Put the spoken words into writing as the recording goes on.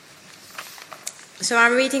So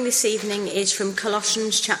our reading this evening is from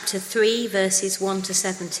Colossians chapter 3, verses 1 to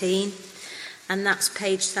 17, and that's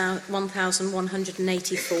page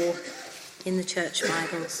 1184 in the Church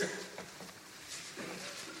Bibles.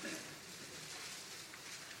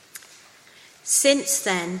 Since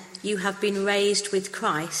then you have been raised with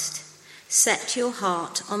Christ, set your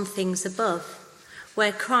heart on things above,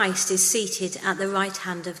 where Christ is seated at the right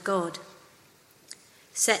hand of God.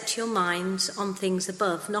 Set your minds on things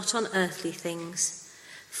above, not on earthly things,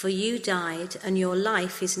 for you died and your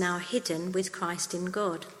life is now hidden with Christ in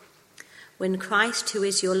God. When Christ, who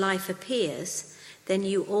is your life, appears, then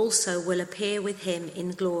you also will appear with him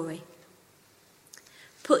in glory.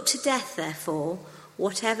 Put to death, therefore,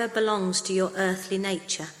 whatever belongs to your earthly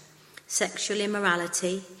nature: sexual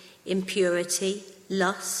immorality, impurity,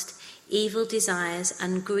 lust, evil desires,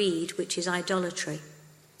 and greed, which is idolatry.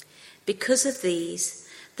 Because of these,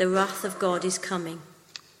 the wrath of God is coming.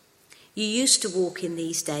 You used to walk in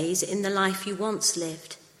these days in the life you once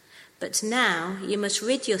lived, but now you must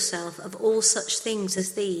rid yourself of all such things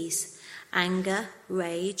as these: anger,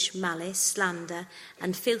 rage, malice, slander,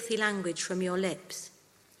 and filthy language from your lips.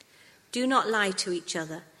 Do not lie to each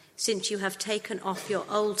other, since you have taken off your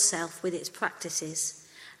old self with its practices,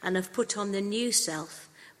 and have put on the new self,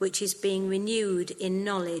 which is being renewed in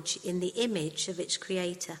knowledge in the image of its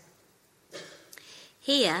creator.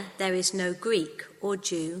 Here there is no Greek or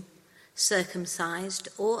Jew, circumcised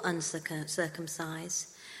or uncircumcised,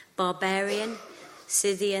 barbarian,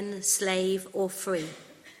 Scythian, slave or free,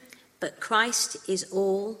 but Christ is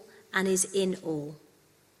all and is in all.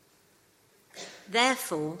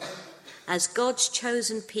 Therefore, as God's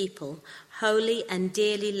chosen people, holy and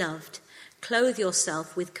dearly loved, clothe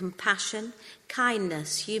yourself with compassion,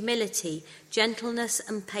 kindness, humility, gentleness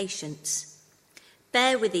and patience.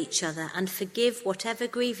 Bear with each other and forgive whatever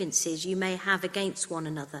grievances you may have against one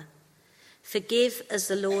another. Forgive as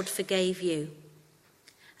the Lord forgave you.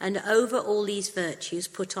 And over all these virtues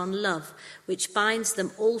put on love, which binds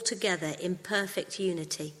them all together in perfect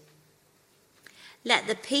unity. Let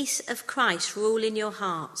the peace of Christ rule in your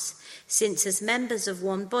hearts, since as members of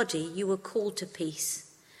one body you were called to peace,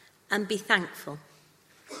 and be thankful.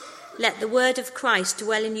 Let the word of Christ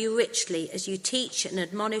dwell in you richly as you teach and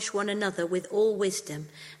admonish one another with all wisdom,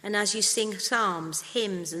 and as you sing psalms,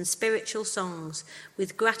 hymns, and spiritual songs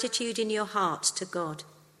with gratitude in your hearts to God.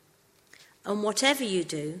 And whatever you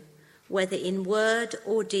do, whether in word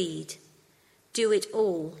or deed, do it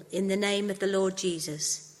all in the name of the Lord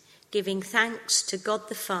Jesus, giving thanks to God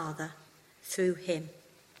the Father through him.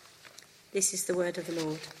 This is the word of the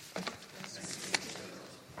Lord.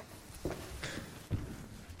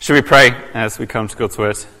 Should we pray as we come to God's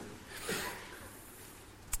word?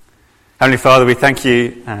 Heavenly Father, we thank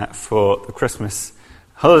you for the Christmas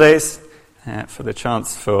holidays, for the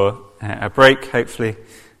chance for a break, hopefully,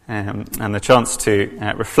 and the chance to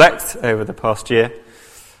reflect over the past year.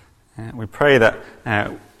 We pray that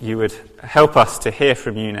you would help us to hear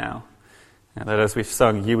from you now, that as we've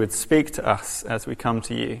sung, you would speak to us as we come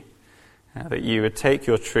to you, that you would take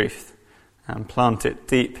your truth and plant it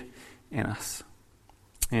deep in us.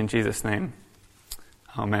 In Jesus' name,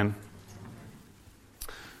 amen.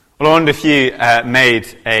 Well, I wonder if you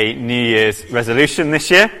made a New Year's resolution this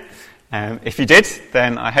year. If you did,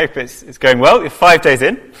 then I hope it's going well. You're 5 days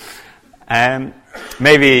in.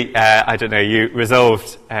 Maybe, I don't know, you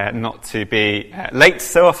resolved not to be late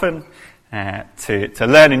so often, to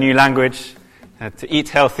learn a new language, to eat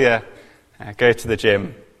healthier, go to the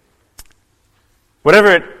gym.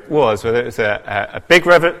 Whatever it was, whether it was a big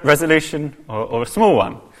resolution or a small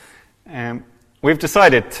one, we've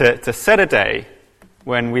decided to set a day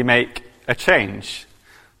when we make a change.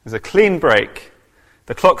 There's a clean break.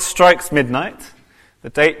 The clock strikes midnight.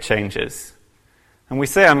 The date changes. And we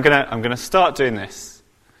say, I'm going to start doing this.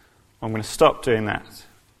 I'm going to stop doing that.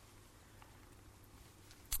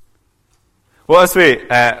 Well, as we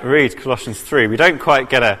read Colossians 3, we don't quite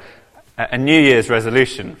get a New Year's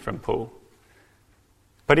resolution from Paul.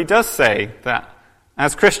 But he does say that,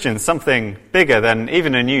 as Christians, something bigger than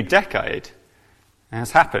even a new decade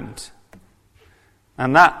has happened.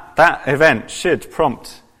 And that event should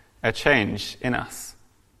prompt a change in us.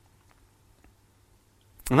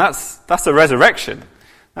 And that's a resurrection.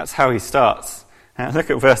 That's how he starts. Look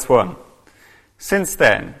at verse 1. Since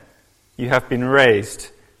then, you have been raised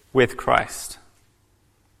with Christ.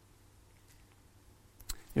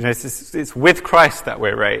 You know, it's with Christ that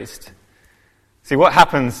we're raised. See, what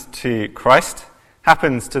happens to Christ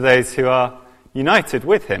happens to those who are united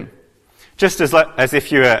with him. Just as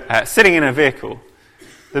if you were sitting in a vehicle,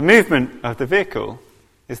 the movement of the vehicle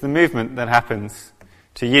is the movement that happens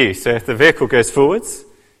to you. So if the vehicle goes forwards,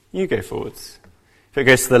 you go forwards. If it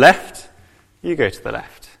goes to the left, you go to the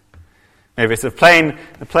left. Maybe it's a plane,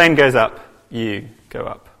 the plane goes up, you go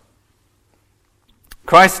up.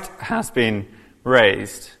 Christ has been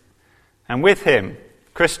raised, and with him,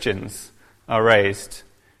 Christians are raised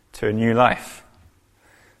to a new life.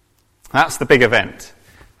 That's the big event.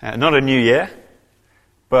 Not a new year,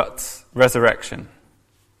 but resurrection.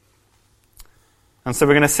 And so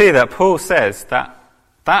we're going to see that Paul says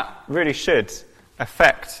that really should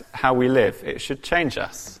affect how we live. It should change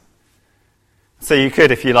us. So you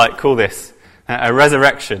could, if you like, call this a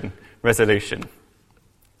resurrection resolution.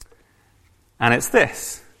 And it's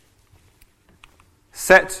this: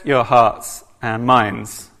 set your hearts and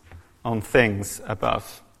minds on things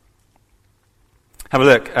above. Have a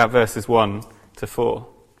look at verses 1 to 4.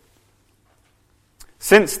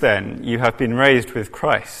 Since then you have been raised with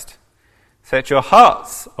Christ. Set your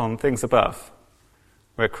hearts on things above,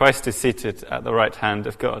 where Christ is seated at the right hand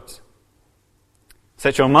of God.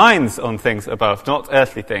 Set your minds on things above, not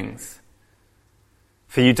earthly things.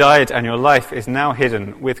 For you died, and your life is now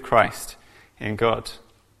hidden with Christ in God.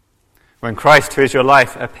 When Christ, who is your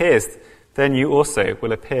life, appears, then you also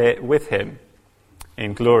will appear with him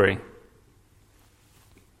in glory.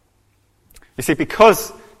 You see,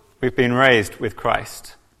 because we've been raised with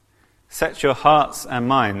Christ, set your hearts and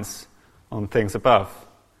minds on things above.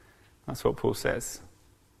 That's what Paul says.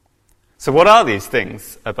 So what are these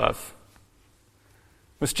things above?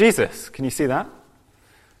 It's Jesus. Can you see that?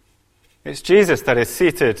 It's Jesus that is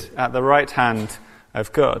seated at the right hand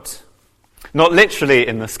of God. Not literally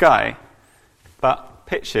in the sky, but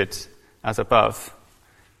pictured as above,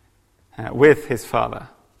 with his Father.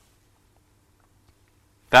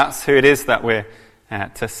 That's who it is that we're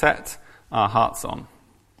to set our hearts on.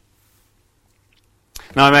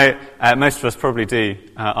 Now, I know most of us probably do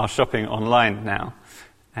our shopping online now,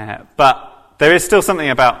 but there is still something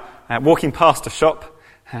about walking past a shop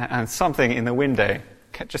and something in the window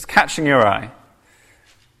just catching your eye.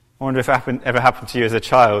 I wonder if it ever happened to you as a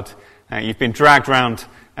child. You've been dragged around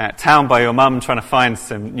town by your mum trying to find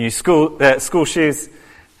some new school shoes,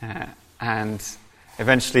 and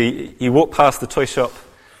eventually you walk past the toy shop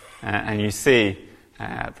and you see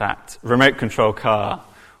that remote control car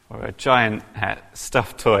or a giant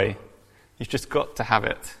stuffed toy. You've just got to have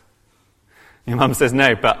it. Your mum says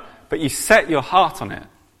no, but you set your heart on it.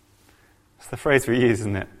 That's the phrase we use,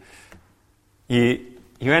 isn't it?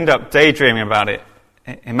 You end up daydreaming about it,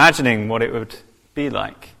 imagining what it would be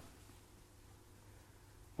like.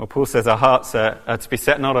 Well, Paul says our hearts are to be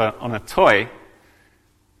set not on a toy,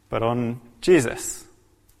 but on Jesus.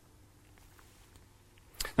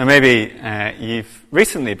 Now maybe you've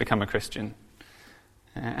recently become a Christian,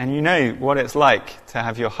 and you know what it's like to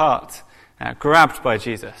have your heart grabbed by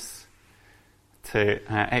Jesus, to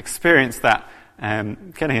experience that,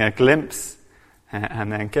 getting a glimpse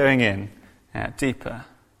and then going in deeper.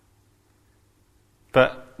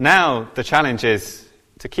 But now the challenge is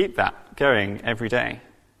to keep that going every day.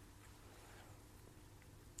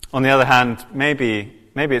 On the other hand, maybe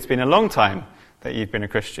it's been a long time that you've been a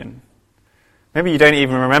Christian. Maybe you don't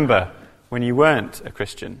even remember when you weren't a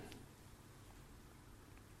Christian.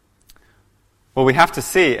 Well, we have to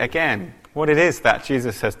see again what it is that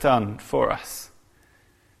Jesus has done for us.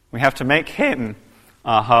 We have to make him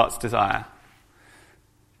our heart's desire.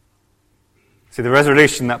 See, the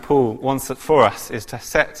resolution that Paul wants for us is to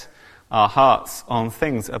set our hearts on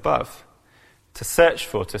things above, to search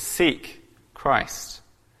for, to seek Christ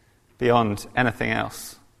beyond anything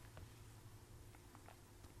else.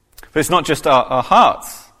 But it's not just our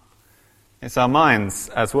hearts, it's our minds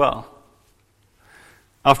as well.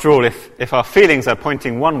 After all, if our feelings are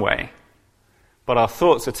pointing one way, but our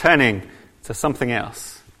thoughts are turning to something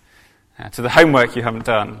else, to the homework you haven't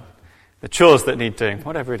done, the chores that need doing,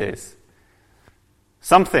 whatever it is,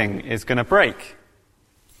 something is going to break.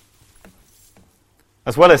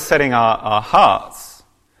 As well as setting our hearts,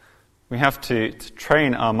 we have to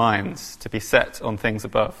train our minds to be set on things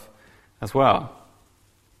above as well.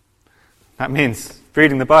 That means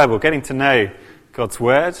reading the Bible, getting to know God's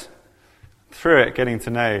Word, through it getting to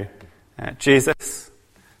know Jesus,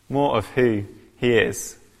 more of who he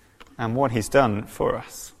is and what he's done for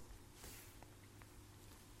us.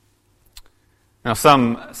 Now,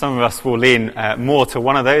 some of us will lean more to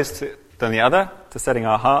one of those than the other, to setting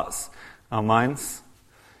our hearts, our minds.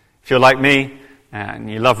 If you're like me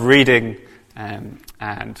and you love reading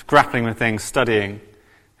and grappling with things, studying,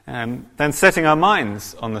 then setting our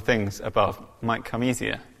minds on the things above might come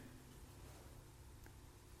easier.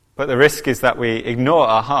 But the risk is that we ignore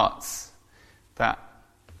our hearts, that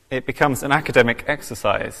it becomes an academic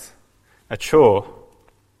exercise, a chore.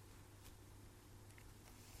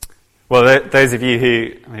 Well, those of you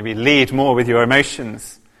who maybe lead more with your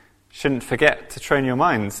emotions shouldn't forget to train your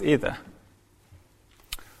minds either.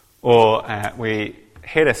 Or we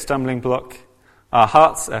hit a stumbling block, our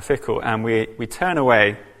hearts are fickle, and we turn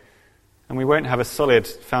away, and we won't have a solid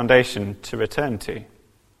foundation to return to.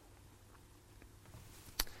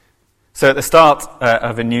 So at the start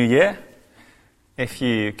of a new year, if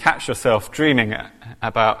you catch yourself dreaming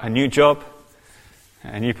about a new job,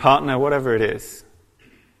 a new partner, whatever it is,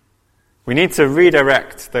 we need to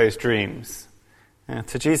redirect those dreams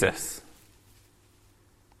to Jesus.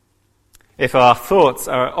 If our thoughts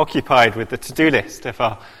are occupied with the to-do list, if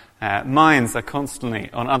our minds are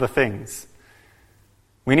constantly on other things,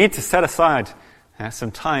 we need to set aside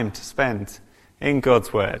some time to spend in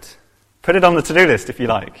God's Word. Put it on the to-do list if you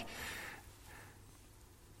like.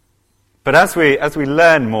 But as we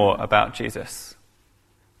learn more about Jesus,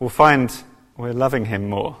 we'll find we're loving him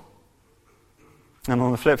more. And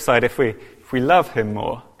on the flip side, if we love him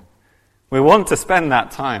more, we want to spend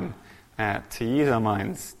that time to use our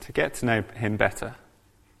minds to get to know him better.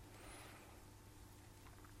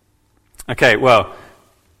 Okay, well,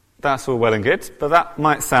 that's all well and good, but that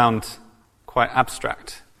might sound quite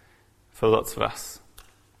abstract for lots of us.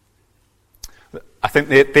 I think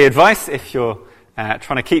the advice, if you're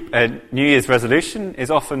trying to keep a New Year's resolution,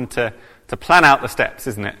 is often to plan out the steps,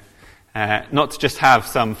 isn't it? Not to just have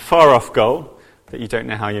some far-off goal that you don't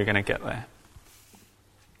know how you're going to get there.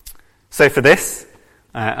 So for this,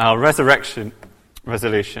 our resurrection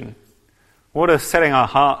resolution, what does setting our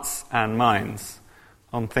hearts and minds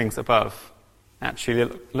on things above actually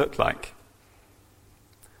look like?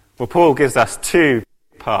 Well, Paul gives us two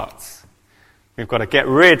parts. We've got to get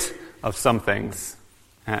rid of some things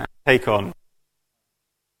and take on.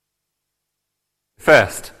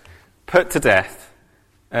 First, put to death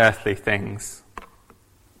earthly things.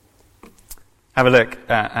 Have a look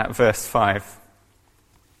at verse 5.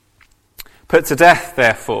 Put to death,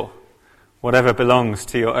 therefore, whatever belongs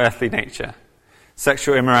to your earthly nature: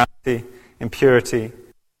 sexual immorality, impurity,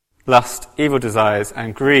 lust, evil desires,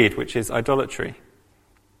 and greed, which is idolatry.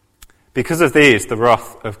 Because of these, the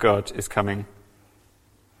wrath of God is coming.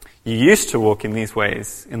 You used to walk in these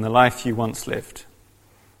ways in the life you once lived.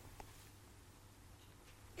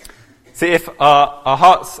 See, if our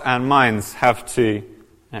hearts and minds have to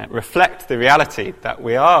reflect the reality that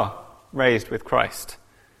we are raised with Christ,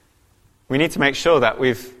 we need to make sure that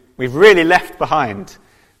we've really left behind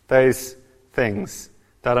those things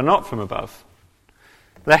that are not from above.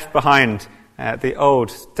 Left behind the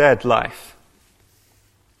old, dead life.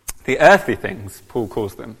 The earthly things, Paul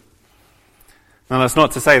calls them. Now, that's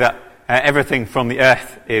not to say that everything from the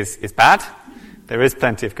earth is bad. There is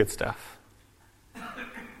plenty of good stuff.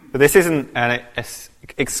 But this isn't an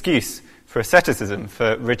excuse for asceticism,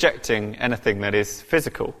 for rejecting anything that is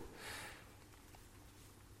physical.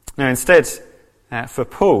 No, instead, for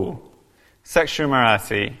Paul, sexual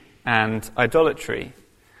immorality and idolatry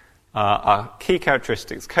are key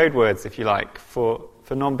characteristics, code words, if you like, for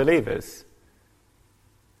non-believers.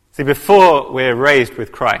 See, before we're raised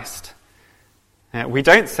with Christ, we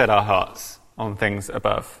don't set our hearts on things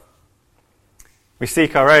above. We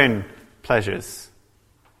seek our own pleasures.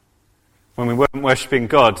 When we weren't worshipping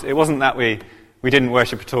God, it wasn't that we didn't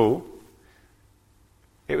worship at all.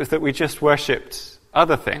 It was that we just worshipped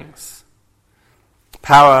other things.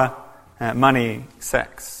 Power, money,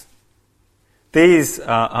 sex. These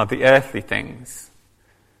are the earthly things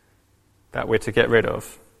that we're to get rid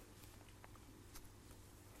of.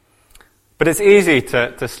 But it's easy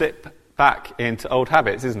to slip back into old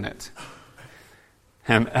habits, isn't it?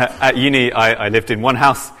 At uni, I lived in one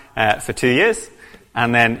house for 2 years,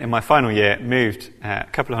 and then in my final year moved a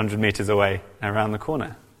couple of 100 metres away around the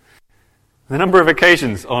corner. The number of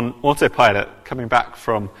occasions on autopilot coming back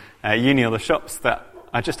from uni or the shops that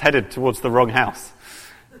I just headed towards the wrong house.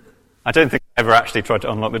 I don't think I ever actually tried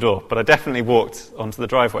to unlock the door, but I definitely walked onto the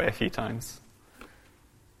driveway a few times.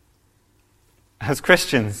 As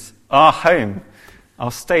Christians, our home,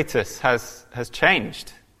 our status has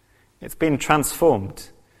changed. It's been transformed.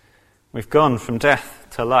 We've gone from death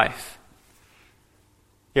to life.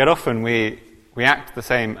 Yet often we act the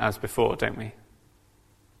same as before, don't we?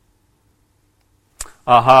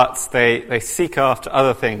 Our hearts, they seek after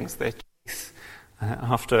other things. They chase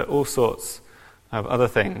after all sorts of other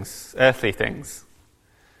things, earthly things.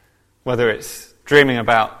 Whether it's dreaming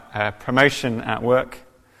about promotion at work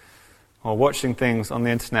or watching things on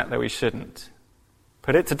the internet that we shouldn't.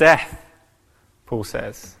 Put it to death, Paul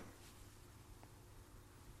says.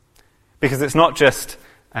 Because it's not just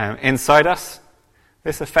inside us.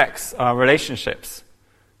 This affects our relationships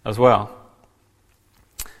as well.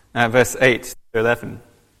 Verse 8 to 11.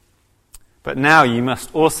 But now you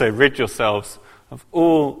must also rid yourselves of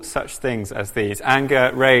all such things as these: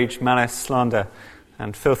 anger, rage, malice, slander,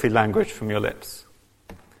 and filthy language from your lips.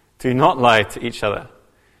 Do not lie to each other,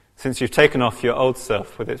 since you've taken off your old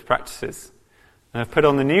self with its practices, and have put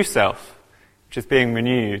on the new self, which is being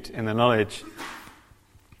renewed in the knowledge,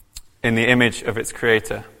 in the image of its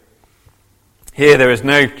Creator. Here there is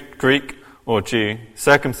no Greek or Jew,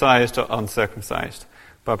 circumcised or uncircumcised,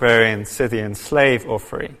 barbarian, Scythian, slave or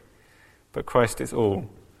free, but Christ is all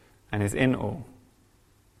and is in all.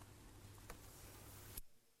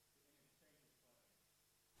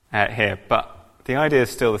 Here, but the idea is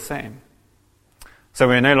still the same. So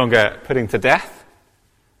we're no longer putting to death,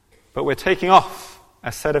 but we're taking off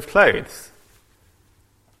a set of clothes.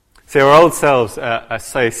 See, our old selves are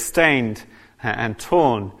so stained and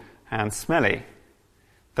torn and smelly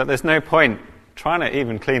that there's no point trying to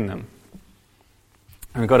even clean them.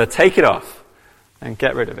 And we've got to take it off and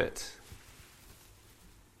get rid of it.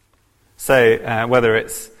 So whether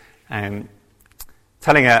it's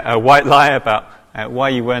telling a white lie about why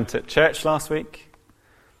you weren't at church last week,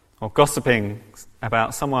 or gossiping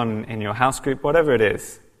about someone in your house group, whatever it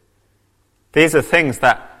is, these are things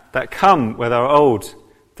that come with our old,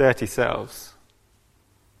 dirty selves.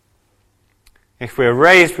 If we're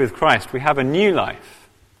raised with Christ, we have a new life.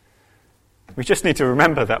 We just need to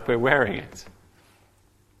remember that we're wearing it.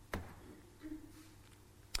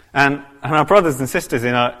 And our brothers and sisters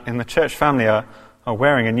in the church family are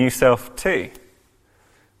wearing a new self too.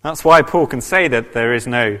 That's why Paul can say that there is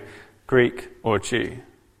no Greek or Jew,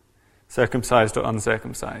 circumcised or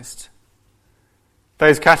uncircumcised.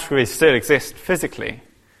 Those categories still exist physically,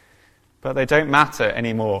 but they don't matter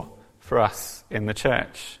anymore for us in the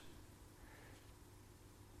church.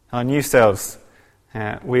 Our new selves,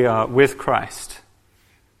 we are with Christ.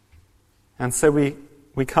 And so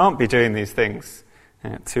we can't be doing these things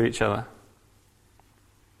to each other.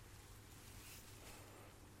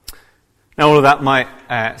 Now all of that might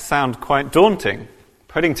sound quite daunting.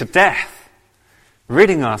 Putting to death,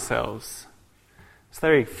 ridding ourselves. It's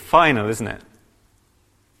very final, isn't it?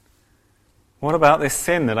 What about this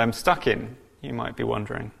sin that I'm stuck in, you might be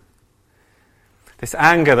wondering. This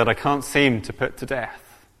anger that I can't seem to put to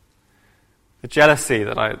death. The jealousy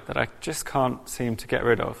that I just can't seem to get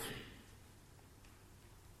rid of.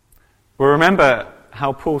 Well, remember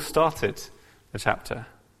how Paul started the chapter.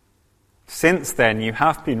 Since then you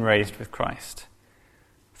have been raised with Christ.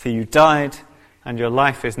 For you died, and your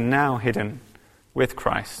life is now hidden with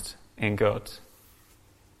Christ in God.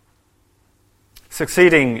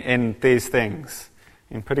 Succeeding in these things,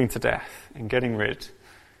 in putting to death, in getting rid,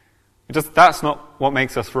 that's not what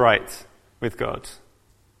makes us right with God.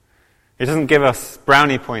 It doesn't give us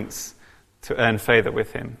brownie points to earn favour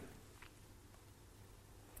with him.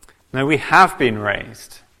 No, we have been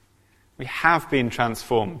raised. We have been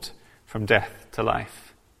transformed from death to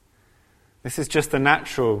life. This is just the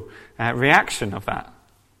natural reaction of that.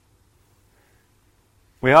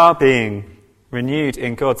 We are being renewed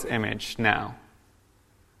in God's image now.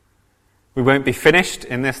 We won't be finished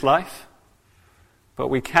in this life, but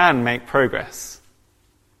we can make progress.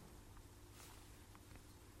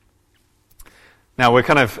 Now, we're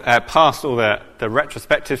kind of past all the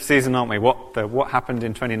retrospective season, aren't we? What happened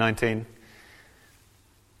in 2019?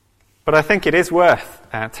 But I think it is worth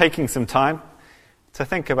taking some time to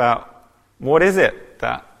think about what is it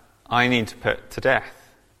that I need to put to death?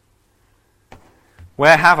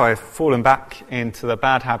 Where have I fallen back into the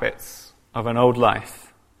bad habits of an old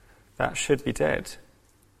life that should be dead?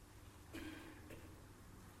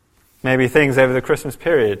 Maybe things over the Christmas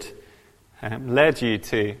period led you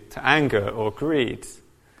to anger or greed.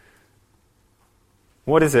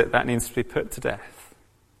 What is it that needs to be put to death?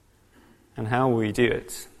 And how will you do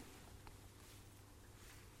it?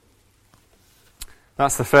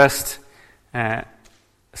 That's the first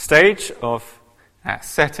stage of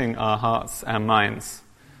setting our hearts and minds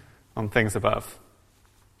on things above.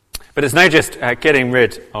 But it's no just getting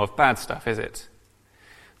rid of bad stuff, is it?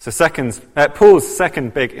 So Paul's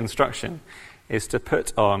second big instruction is to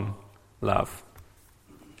put on love.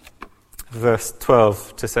 Verse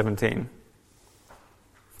 12 to 17.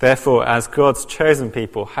 Therefore, as God's chosen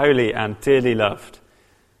people, holy and dearly loved,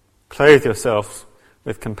 clothe yourselves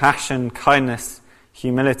with compassion, kindness,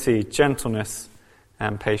 humility, gentleness,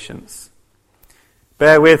 and patience.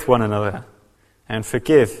 Bear with one another and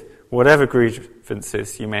forgive whatever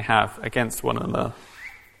grievances you may have against one another.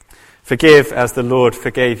 Forgive as the Lord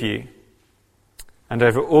forgave you. And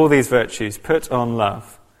over all these virtues, put on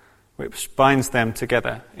love, which binds them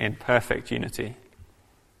together in perfect unity.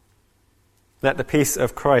 Let the peace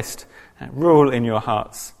of Christ rule in your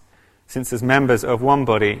hearts, since as members of one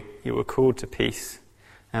body you were called to peace.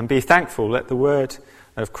 And be thankful, let the word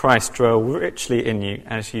of Christ dwell richly in you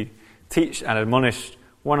as you teach and admonish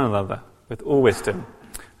one another with all wisdom,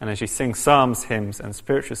 and as you sing psalms, hymns, and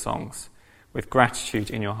spiritual songs with gratitude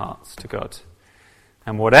in your hearts to God.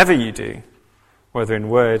 And whatever you do, whether in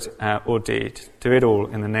word or deed, do it all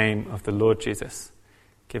in the name of the Lord Jesus,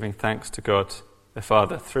 giving thanks to God the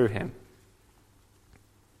Father through him.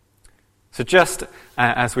 So just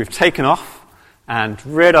as we've taken off and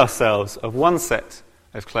rid ourselves of one set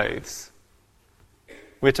of clothes,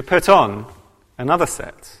 we're to put on another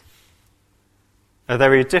set, a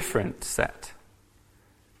very different set.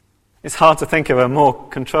 It's hard to think of a more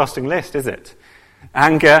contrasting list, is it?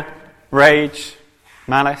 Anger, rage,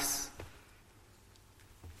 malice,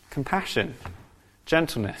 compassion,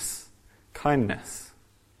 gentleness, kindness.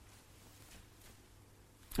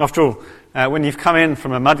 After all, when you've come in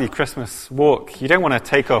from a muddy Christmas walk, you don't want to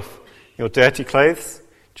take off your dirty clothes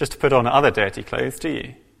just to put on other dirty clothes, do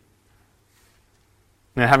you?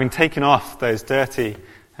 Now, having taken off those dirty,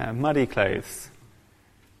 muddy clothes,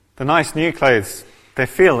 the nice new clothes, they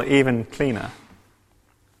feel even cleaner.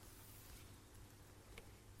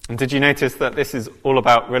 And did you notice that this is all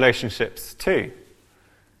about relationships too?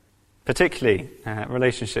 Particularly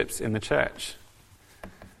relationships in the church.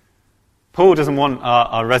 Paul doesn't want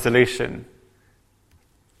our resolution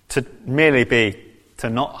to merely be to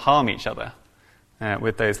not harm each other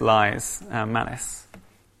with those lies and malice.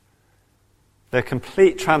 The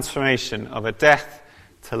complete transformation of a death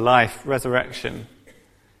to life resurrection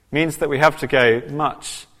means that we have to go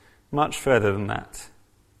much, much further than that.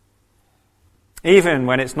 Even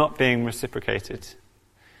when it's not being reciprocated.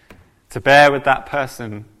 To bear with that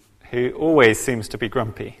person who always seems to be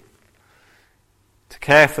grumpy. To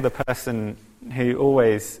care for the person who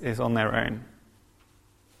always is on their own.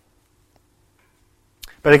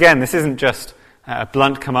 But again, this isn't just a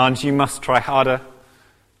blunt command, you must try harder.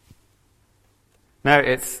 No,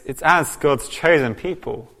 it's as God's chosen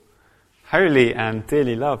people, holy and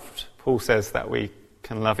dearly loved, Paul says that we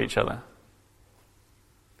can love each other.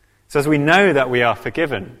 So as we know that we are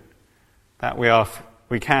forgiven, that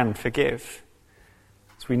we can forgive,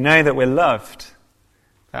 as we know that we're loved,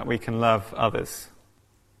 that we can love others.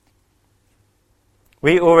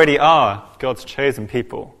 We already are God's chosen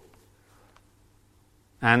people.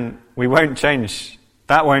 And we won't change.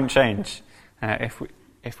 That won't change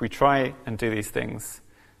if we try and do these things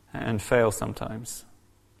and fail sometimes.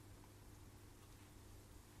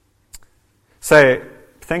 So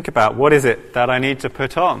think about, what is it that I need to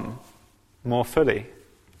put on more fully?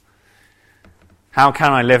 How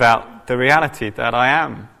can I live out the reality that I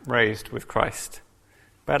am raised with Christ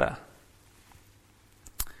better?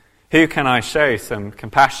 Who can I show some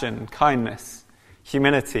compassion, kindness,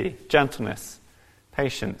 humility, gentleness,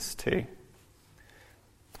 patience to?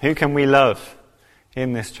 Who can we love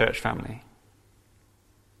in this church family?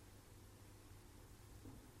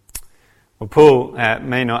 Well, Paul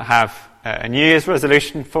may not have a New Year's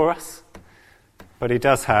resolution for us, but he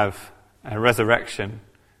does have a resurrection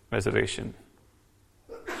resolution.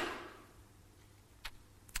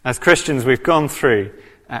 As Christians, we've gone through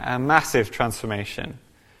a massive transformation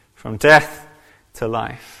from death to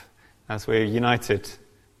life as we're united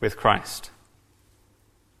with Christ.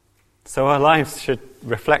 So our lives should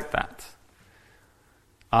reflect that.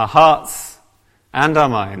 Our hearts and our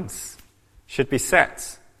minds should be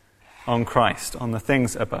set on Christ, on the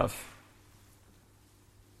things above.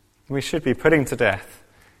 We should be putting to death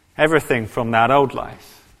everything from that old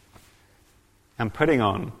life and putting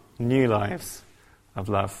on new lives of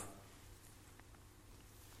love.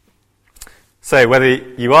 So whether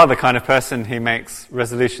you are the kind of person who makes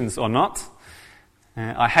resolutions or not,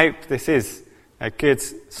 I hope this is a good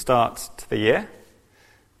start to the year,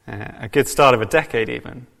 a good start of a decade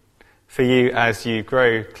even, for you as you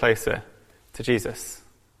grow closer to Jesus.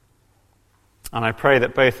 And I pray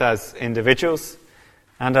that both as individuals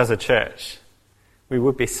and as a church, we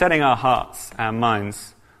would be setting our hearts and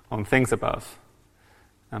minds on things above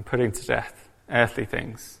and putting to death earthly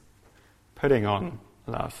things, putting on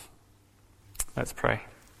love. Let's pray.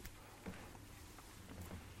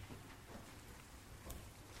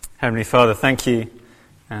 Heavenly Father, thank you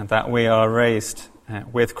that we are raised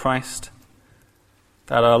with Christ,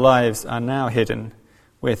 that our lives are now hidden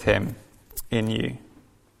with him in you.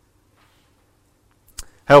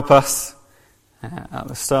 Help us at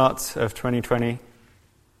the start of 2020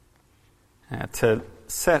 to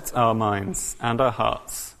set our minds and our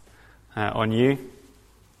hearts on you,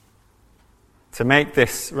 to make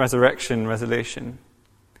this resurrection resolution,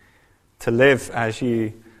 to live as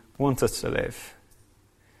you want us to live,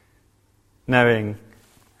 knowing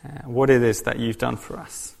what it is that you've done for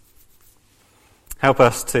us. Help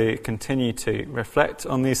us to continue to reflect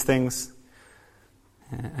on these things,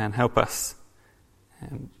 and help us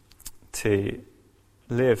to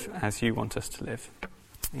live as you want us to live.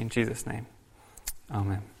 In Jesus' name,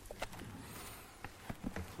 amen.